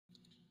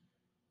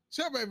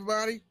What's up,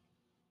 everybody?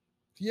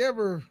 If you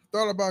ever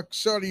thought about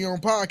starting your own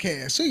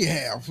podcast, so you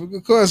have.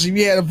 Because if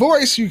you had a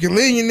voice, you can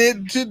lean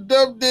it to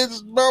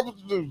this bubble.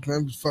 Let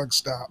me fuck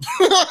stop.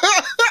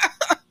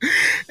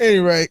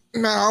 Anyway,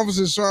 now I was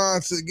just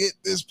trying to get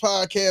this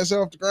podcast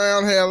off the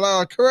ground. Had a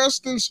lot of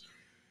questions.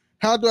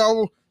 How do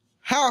I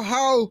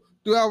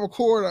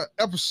record an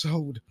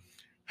episode?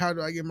 How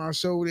do I get my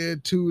show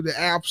into the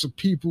apps of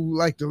people who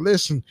like to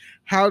listen?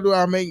 How do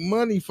I make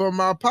money for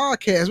my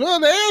podcast? Well,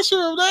 the answer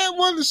of that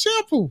one is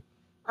simple.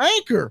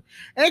 Anchor.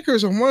 Anchor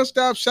is a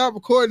one-stop shop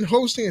recording,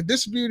 hosting, and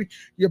distributing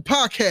your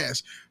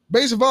podcast.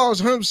 Base of all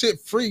is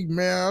 100% free,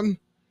 man.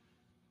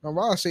 Now,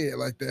 why I say it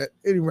like that?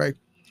 Anyway,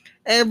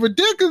 and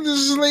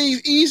ridiculously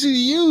easy to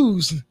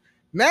use.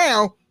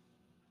 Now,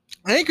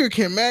 Anchor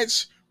can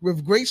match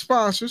with great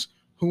sponsors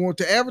who want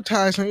to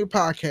advertise on your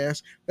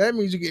podcast. That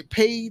means you get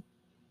paid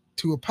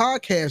to a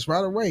podcast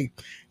right away.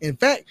 In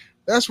fact,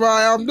 that's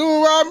why I'm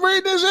doing why I'm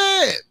reading this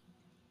ad.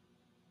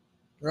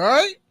 All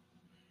right?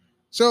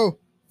 So,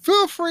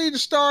 feel free to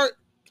start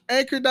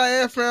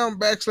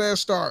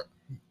anchor.fm/start.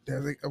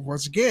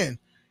 Once again,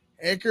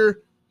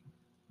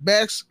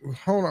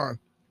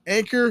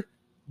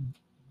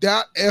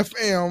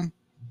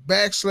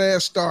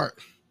 anchor.fm/start.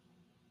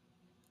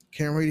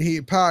 Can't wait to hear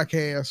your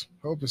podcast.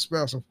 Hope it's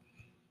special.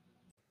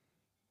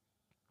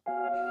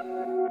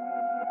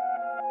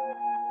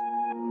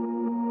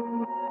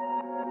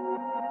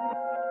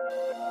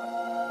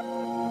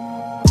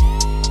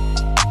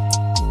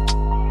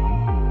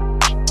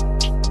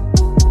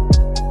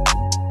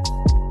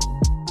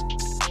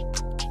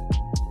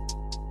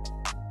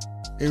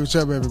 Hey, what's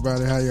up,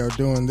 everybody? How y'all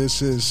doing?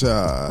 This is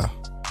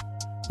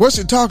What's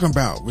It Talking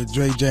About with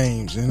Dre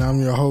James, and I'm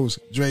your host,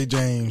 Dre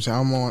James.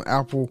 I'm on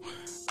Apple,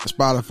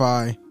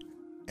 Spotify,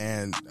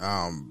 and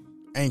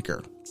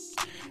Anchor.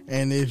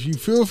 And if you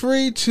feel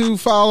free to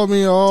follow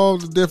me on all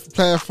the different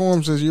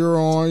platforms that you're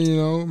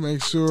on,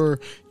 make sure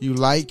you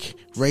like,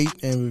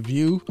 rate, and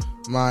review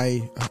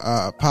my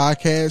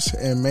podcast,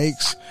 and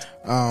makes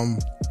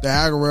the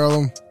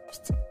algorithm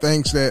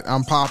thinks that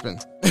I'm popping.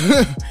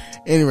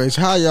 Anyways,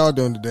 how y'all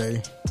doing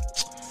today?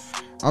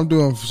 I'm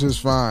doing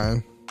just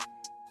fine.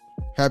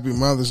 Happy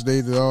Mother's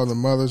Day to all the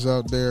mothers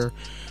out there.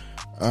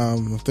 I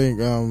think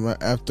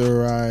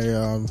after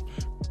I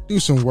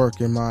do some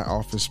work in my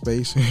office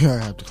space, I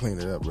have to clean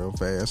it up real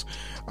fast.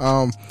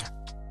 I'm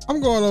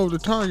going over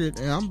to Target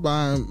and I'm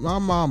buying my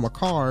mom a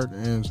card,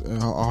 and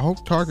I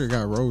hope Target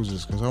got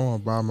roses because I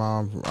want to buy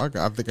mom. I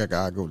think I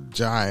gotta go to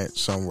Giant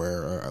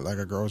somewhere, like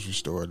a grocery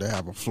store. They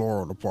have a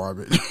floral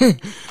department.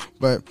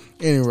 But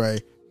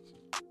anyway,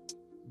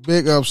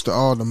 big ups to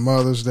all the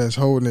mothers that's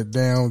holding it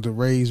down to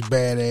raise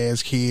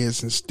badass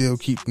kids and still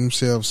keep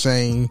themselves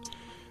sane.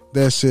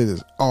 That shit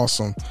is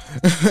awesome.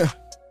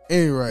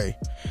 Anyway,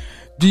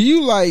 do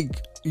you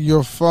like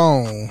your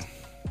phone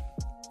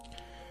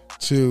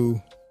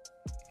to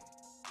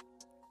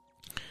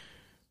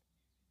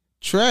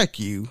track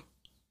you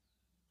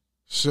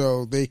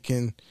so they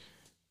can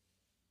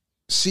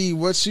see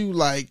what you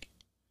like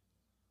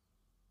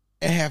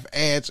and have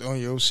ads on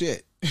your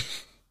shit?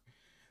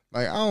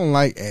 Like, I don't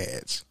like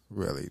ads,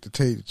 really, to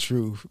tell you the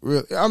truth.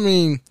 Really, I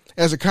mean,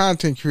 as a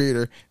content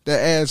creator, the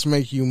ads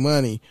make you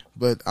money,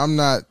 but I'm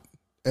not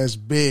as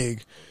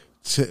big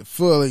to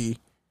fully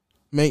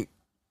make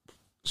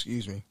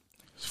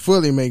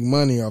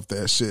money off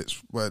that shit.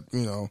 But,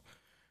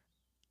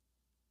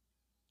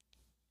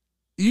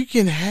 you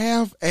can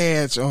have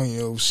ads on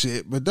your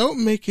shit, but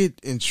don't make it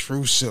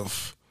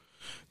intrusive.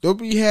 Don't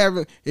be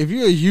having, if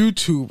you're a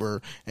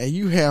YouTuber and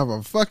you have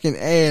a fucking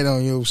ad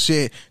on your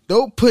shit,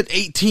 don't put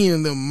 18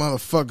 of them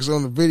motherfuckers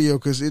on the video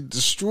because it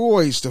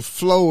destroys the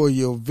flow of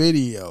your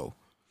video.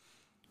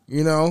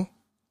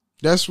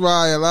 That's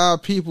why a lot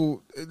of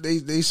people,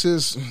 they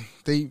just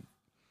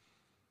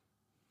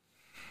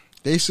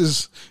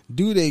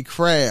do their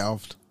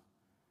craft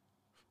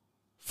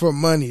for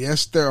money.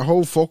 That's their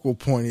whole focal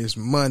point is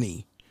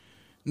money.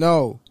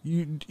 No,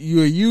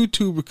 you're a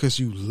YouTuber because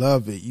you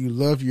love it. You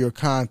love your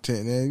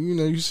content, and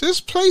you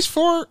just place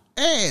 4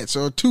 ads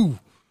or 2.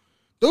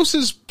 Those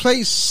just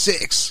place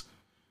 6.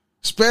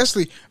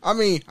 Especially, I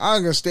mean, I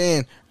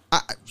understand.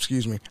 I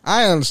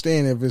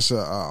understand if it's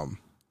a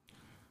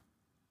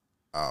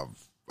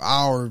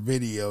hour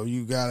video,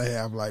 you gotta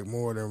have like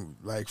more than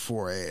like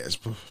 4 ads,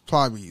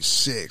 probably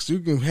 6. You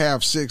can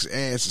have 6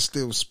 ads and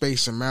still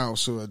space them out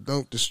so it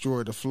don't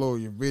destroy the flow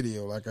of your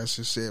video, like I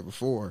just said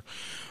before.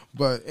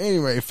 But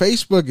anyway,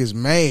 Facebook is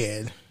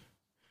mad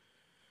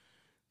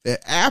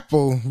that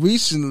Apple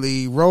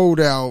recently rolled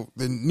out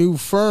the new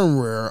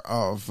firmware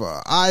of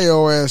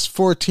iOS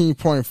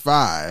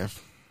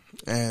 14.5,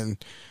 and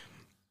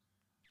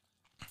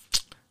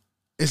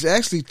it's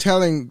actually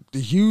telling the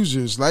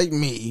users like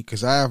me,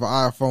 because I have an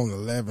iPhone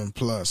 11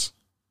 Plus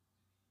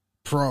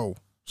Pro,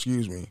 I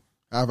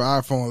have an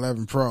iPhone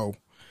 11 Pro.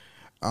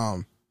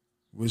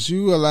 Would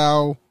you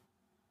allow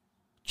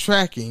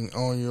tracking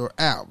on your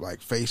app like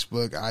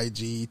Facebook,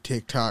 IG,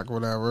 TikTok,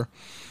 whatever?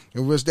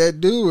 And what that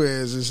do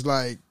is, it's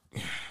like,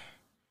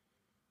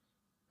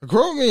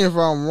 quote me if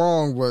I'm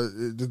wrong, but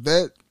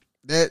that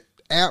that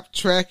app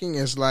tracking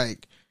is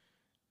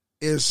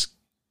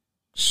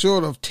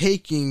sort of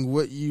taking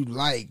what you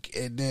like,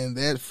 and then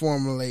that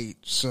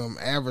formulates some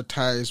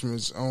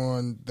advertisements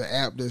on the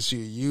app that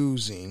you're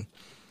using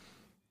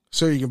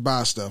so you can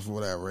buy stuff or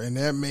whatever. And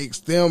that makes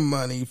them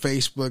money,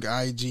 Facebook,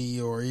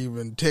 IG, or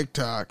even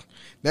TikTok.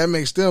 That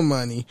makes them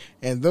money.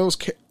 And those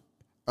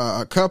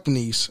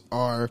companies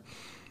are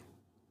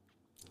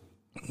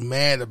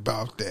mad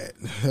about that,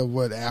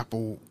 what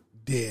Apple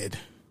did.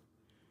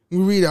 We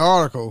read the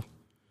article,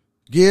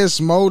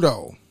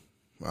 Gizmodo.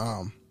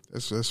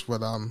 That's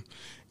what I'm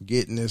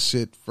getting this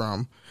shit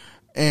from.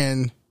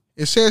 And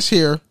it says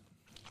here,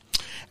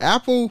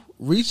 Apple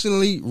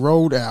recently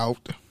rolled out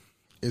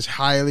its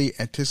highly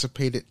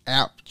anticipated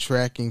app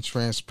tracking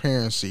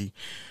transparency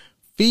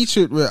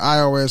featured with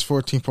iOS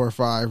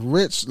 14.5,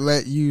 which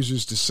let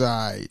users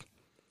decide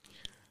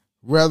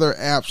whether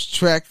apps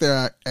track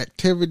their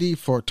activity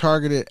for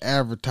targeted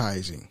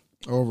advertising.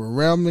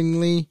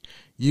 Overwhelmingly,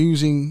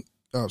 users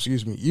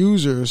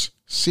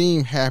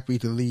seem happy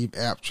to leave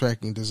app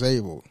tracking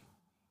disabled.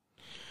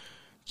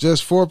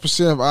 Just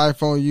 4% of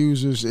iPhone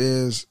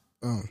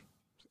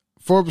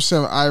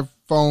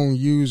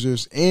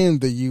users in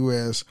the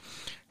U.S.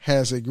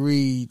 has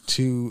agreed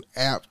to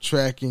app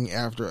tracking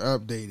after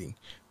updating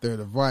their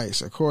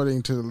device,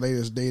 according to the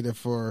latest data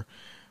for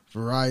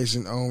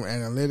Verizon-owned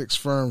analytics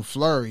firm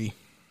Flurry.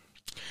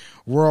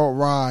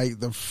 Worldwide,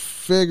 the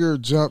figure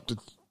jumped to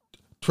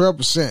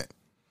 12%,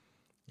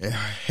 a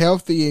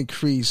healthy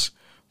increase,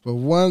 but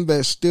one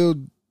that still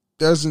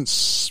doesn't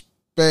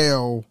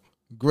spell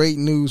great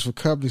news for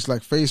companies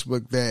like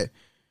Facebook that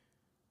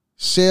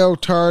sell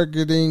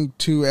targeting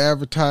to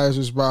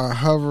advertisers by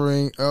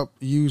hovering up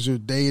user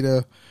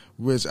data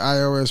with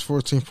iOS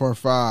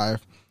 14.5.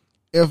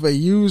 If a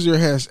user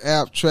has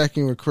app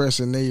tracking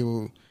requests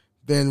enabled,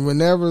 then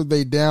whenever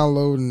they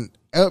download and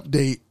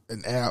update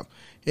an app,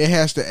 it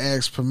has to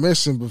ask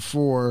permission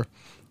before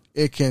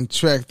it can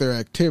track their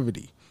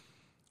activity.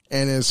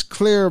 And it's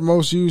clear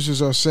most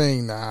users are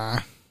saying, nah.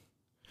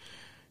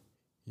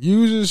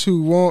 Users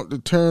who want to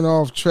turn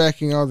off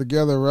tracking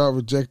altogether without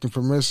rejecting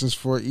permissions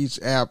for each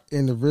app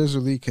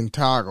individually can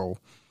toggle.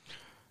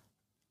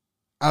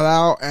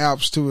 Allow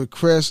apps to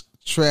request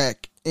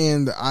track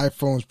in the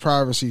iPhone's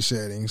privacy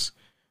settings.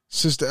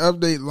 Since the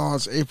update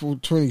launched April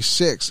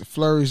 26,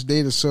 Flurry's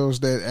data shows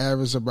that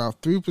average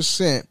about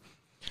 3%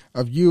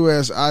 of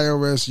U.S.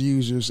 iOS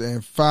users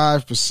and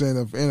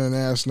 5% of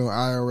international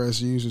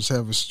iOS users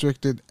have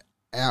restricted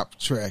app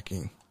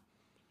tracking.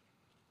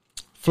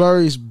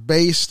 Flurry's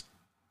based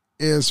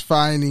its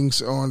findings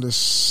on the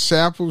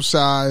sample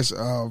size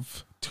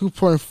of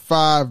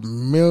 2.5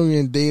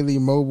 million daily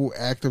mobile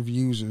active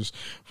users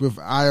with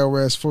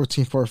iOS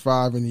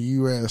 14.5 in the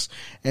U.S.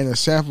 and a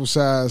sample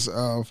size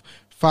of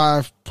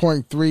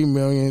 5.3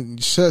 million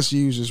such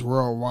users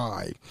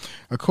worldwide.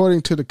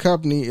 According to the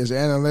company, its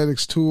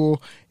analytics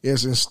tool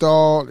is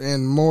installed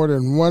in more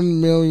than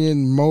 1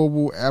 million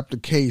mobile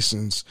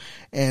applications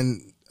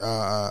and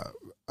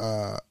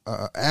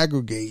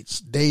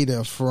aggregates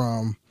data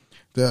from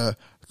the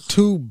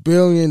 2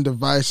 billion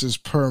devices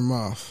per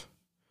month.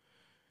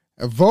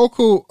 A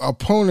vocal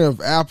opponent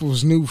of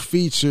Apple's new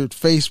feature,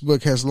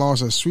 Facebook has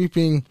launched a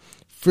sweeping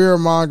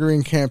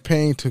fear-mongering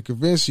campaign to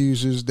convince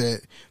users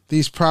that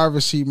these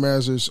privacy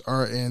measures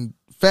are in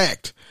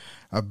fact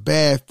a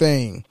bad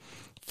thing.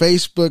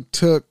 Facebook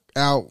took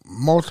out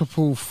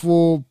multiple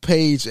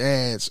full-page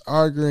ads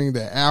arguing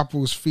that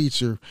Apple's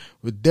feature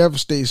would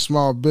devastate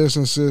small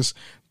businesses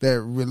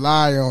that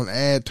rely on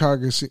ad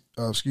targeting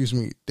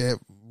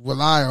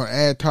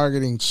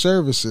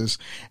services,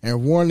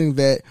 and warning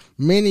that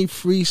many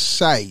free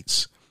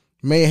sites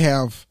may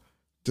have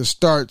to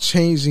start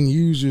changing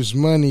users'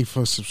 money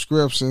for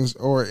subscriptions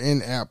or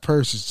in-app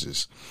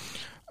purchases.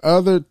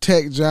 Other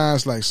tech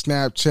giants like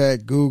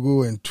Snapchat,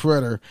 Google, and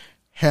Twitter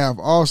have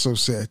also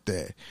said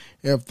that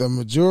if the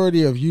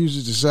majority of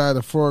users decide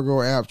to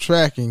forego app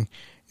tracking,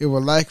 it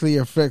will likely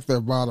affect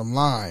their bottom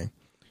line,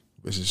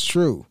 which is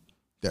true.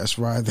 That's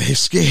why they're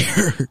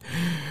scared.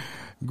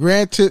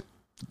 Granted,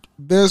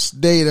 this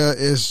data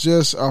is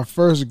just our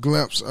first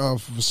glimpse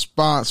of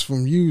response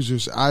from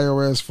users.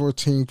 iOS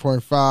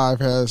 14.5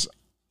 has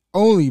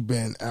only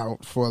been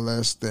out for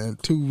less than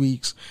 2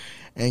 weeks,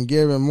 and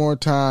given more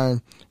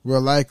time,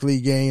 we'll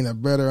likely gain a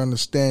better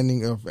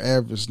understanding of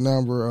average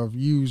number of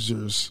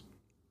users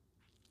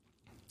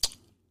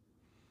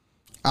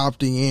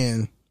opting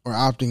in or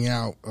opting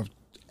out of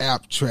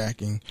app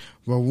tracking.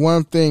 But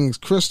one thing is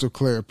crystal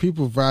clear: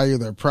 people value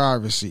their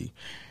privacy,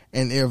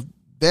 and if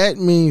that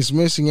means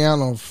missing out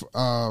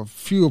on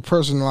fewer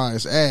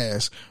personalized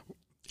ads,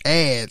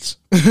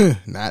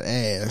 not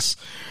ads,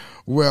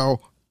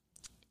 well,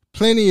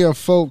 plenty of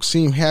folks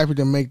seem happy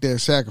to make that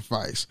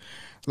sacrifice.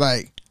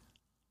 Like,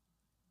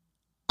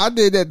 I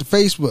did that to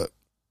Facebook.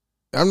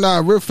 I'm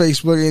not with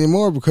Facebook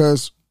anymore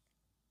because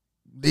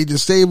they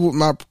disabled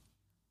my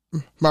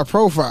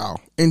profile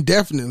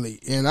indefinitely,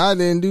 and I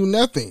didn't do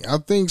nothing. I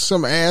think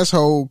some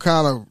asshole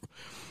kind of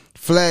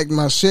flagged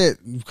my shit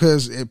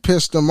because it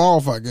pissed them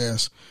off, I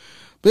guess.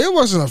 But it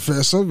wasn't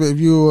offensive if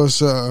you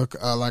was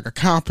like a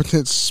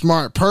competent,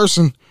 smart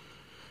person.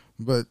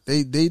 But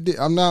they did.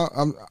 I'm not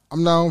on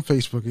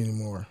Facebook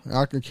anymore.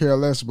 I could care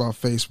less about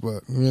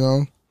Facebook. You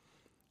know,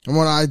 I'm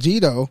on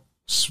IG though,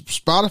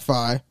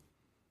 Spotify.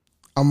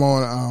 I'm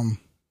on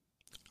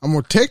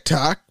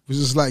TikTok, which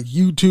is like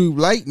YouTube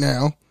Lite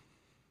now.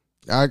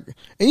 And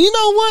you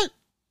know what?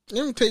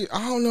 Let me tell you,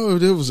 I don't know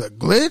if it was a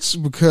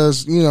glitch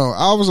because, you know,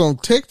 I was on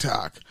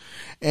TikTok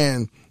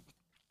and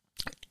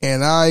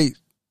I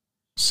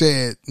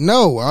said,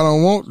 no, I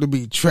don't want to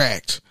be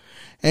tracked.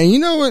 And you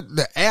know what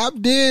the app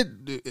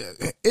did?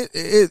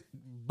 It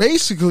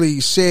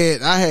basically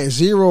said I had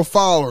 0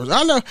 followers.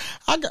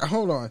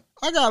 Hold on.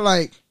 I got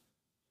like,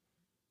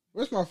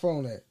 where's my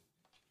phone at?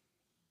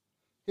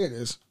 Here it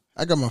is.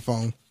 I got my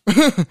phone.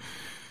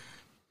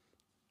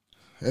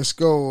 Let's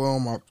go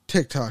on my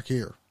TikTok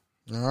here.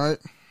 All right.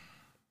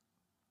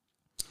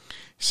 It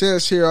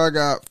says here I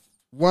got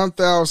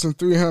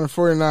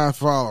 1,349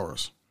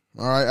 followers.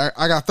 All right.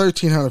 I got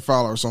 1,300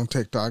 followers on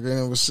TikTok,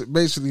 and it was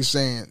basically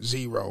saying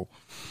 0.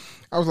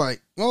 I was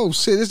like, oh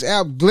shit, this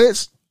app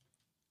glitched.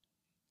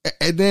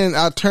 And then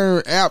I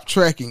turned app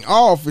tracking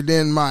off, and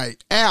then my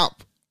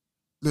app,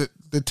 the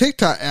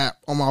TikTok app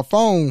on my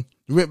phone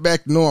went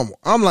back to normal.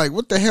 I'm like,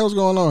 what the hell's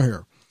going on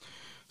here?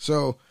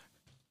 So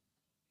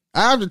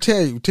I have to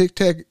tell you,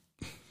 TikTok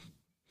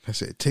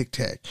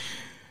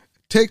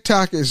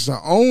is the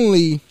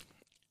only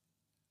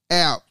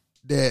app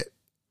that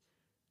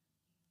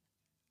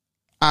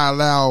I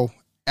allow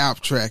app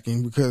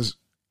tracking because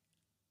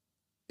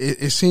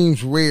it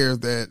seems rare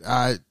that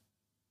I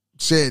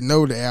said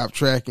no to app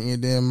tracking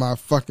and then my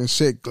fucking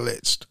shit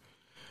glitched.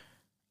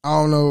 I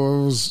don't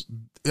know.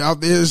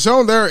 It's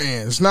on their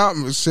end. It's not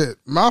shit.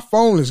 My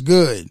phone is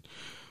good,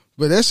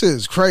 but that shit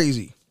is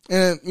crazy.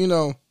 And, you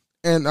know,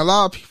 and a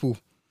lot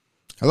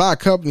of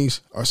companies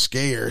are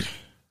scared.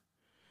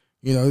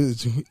 You know,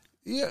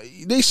 yeah,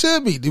 they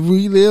should be.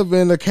 We live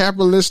in a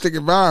capitalistic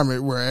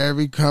environment where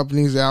every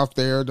company's out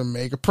there to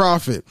make a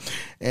profit.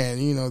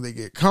 And, you know, they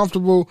get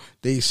comfortable.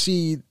 They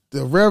see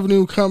the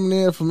revenue coming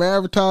in from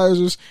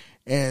advertisers.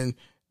 And,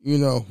 you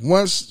know,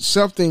 once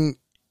something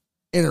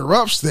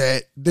interrupts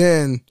that,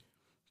 then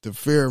the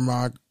fear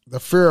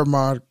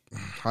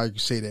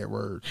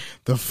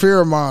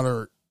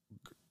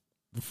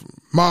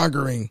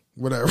mongering,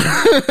 whatever,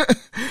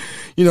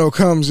 you know,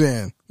 comes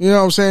in. You know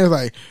what I'm saying?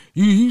 Like,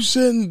 you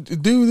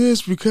shouldn't do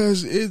this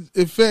because it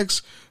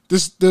affects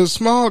the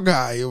small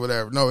guy or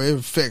whatever. No, it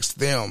affects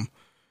them.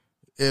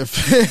 It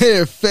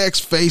affects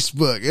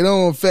Facebook. It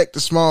don't affect the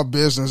small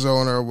business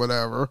owner or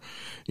whatever.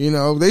 You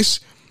know,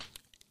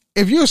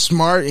 if you're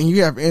smart and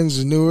you have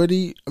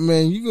ingenuity, I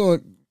mean, you're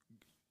going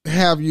to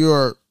have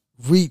your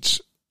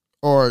reach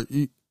or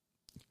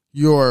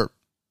your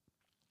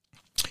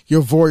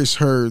voice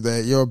heard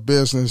that your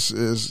business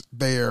is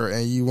there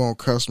and you want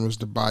customers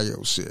to buy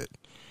your shit.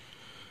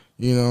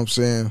 You know what I'm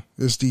saying?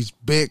 It's these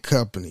big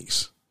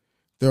companies.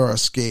 They are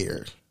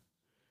scared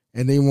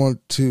and they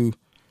want to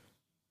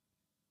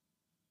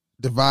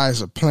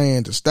devise a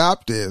plan to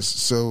stop this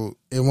so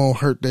it won't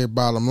hurt their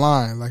bottom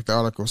line, like the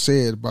article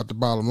said about the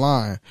bottom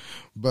line.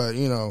 But,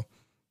 you know,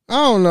 I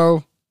don't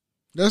know.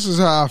 This is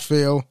how I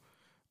feel.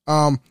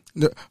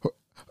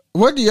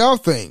 What do y'all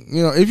think?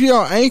 You know, if you're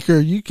on Anchor,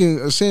 you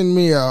can send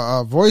me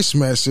a voice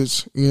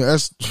message. You know,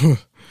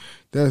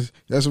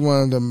 that's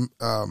one of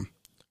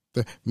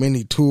the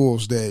many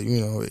tools that, you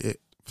know,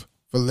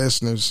 for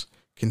listeners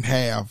can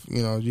have.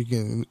 You know, you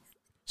can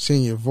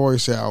send your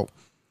voice out,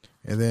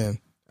 and then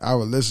I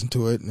would listen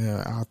to it.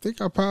 And I think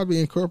I'll probably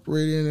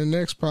incorporate it in the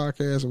next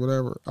podcast or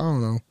whatever. I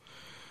don't know.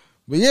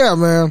 But yeah,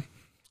 man,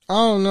 I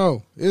don't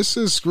know. It's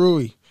just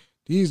screwy.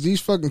 These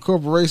fucking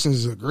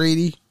corporations are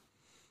greedy.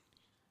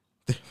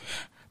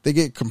 They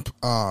get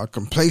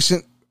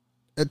complacent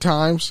at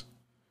times,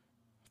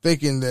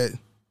 thinking that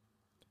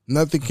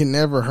nothing can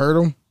ever hurt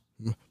them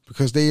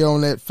because they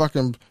own that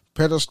fucking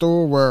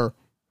pedestal where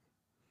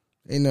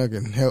ain't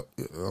nothing can help.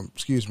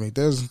 Excuse me.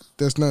 There's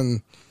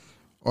nothing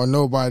or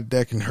nobody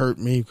that can hurt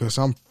me because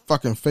I'm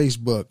fucking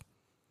Facebook.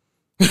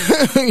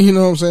 You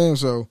know what I'm saying?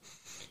 So,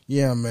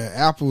 yeah, man,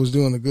 Apple is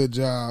doing a good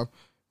job,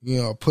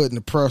 you know, putting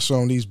the pressure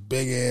on these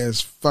big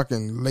ass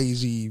fucking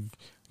lazy,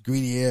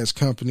 greedy ass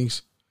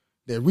companies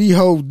that we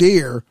hold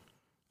dear.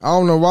 I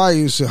don't know why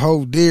you should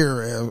hold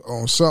dear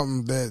on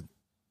something that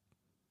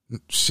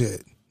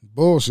shit,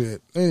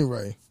 bullshit.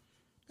 Anyway,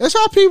 that's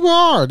how people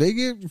are. They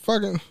get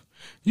fucking,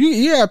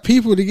 you have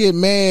people that get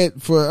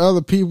mad for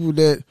other people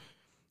that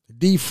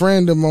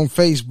defriend them on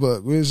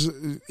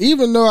Facebook.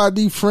 Even though I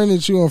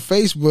defriended you on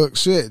Facebook,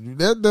 shit,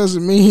 that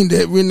doesn't mean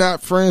that we're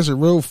not friends in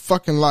real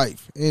fucking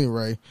life.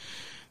 Anyway,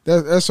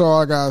 that's all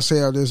I gotta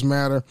say on this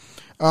matter.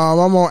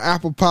 I'm on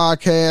Apple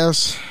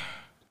Podcasts.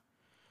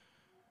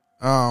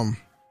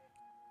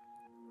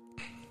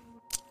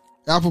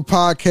 Apple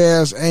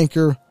Podcasts,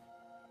 Anchor,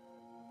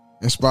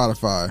 and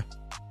Spotify.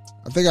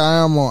 I think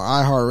I am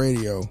on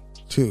iHeartRadio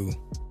too.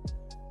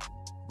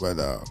 But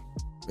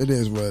it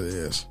is what it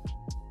is.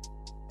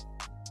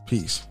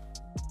 Peace.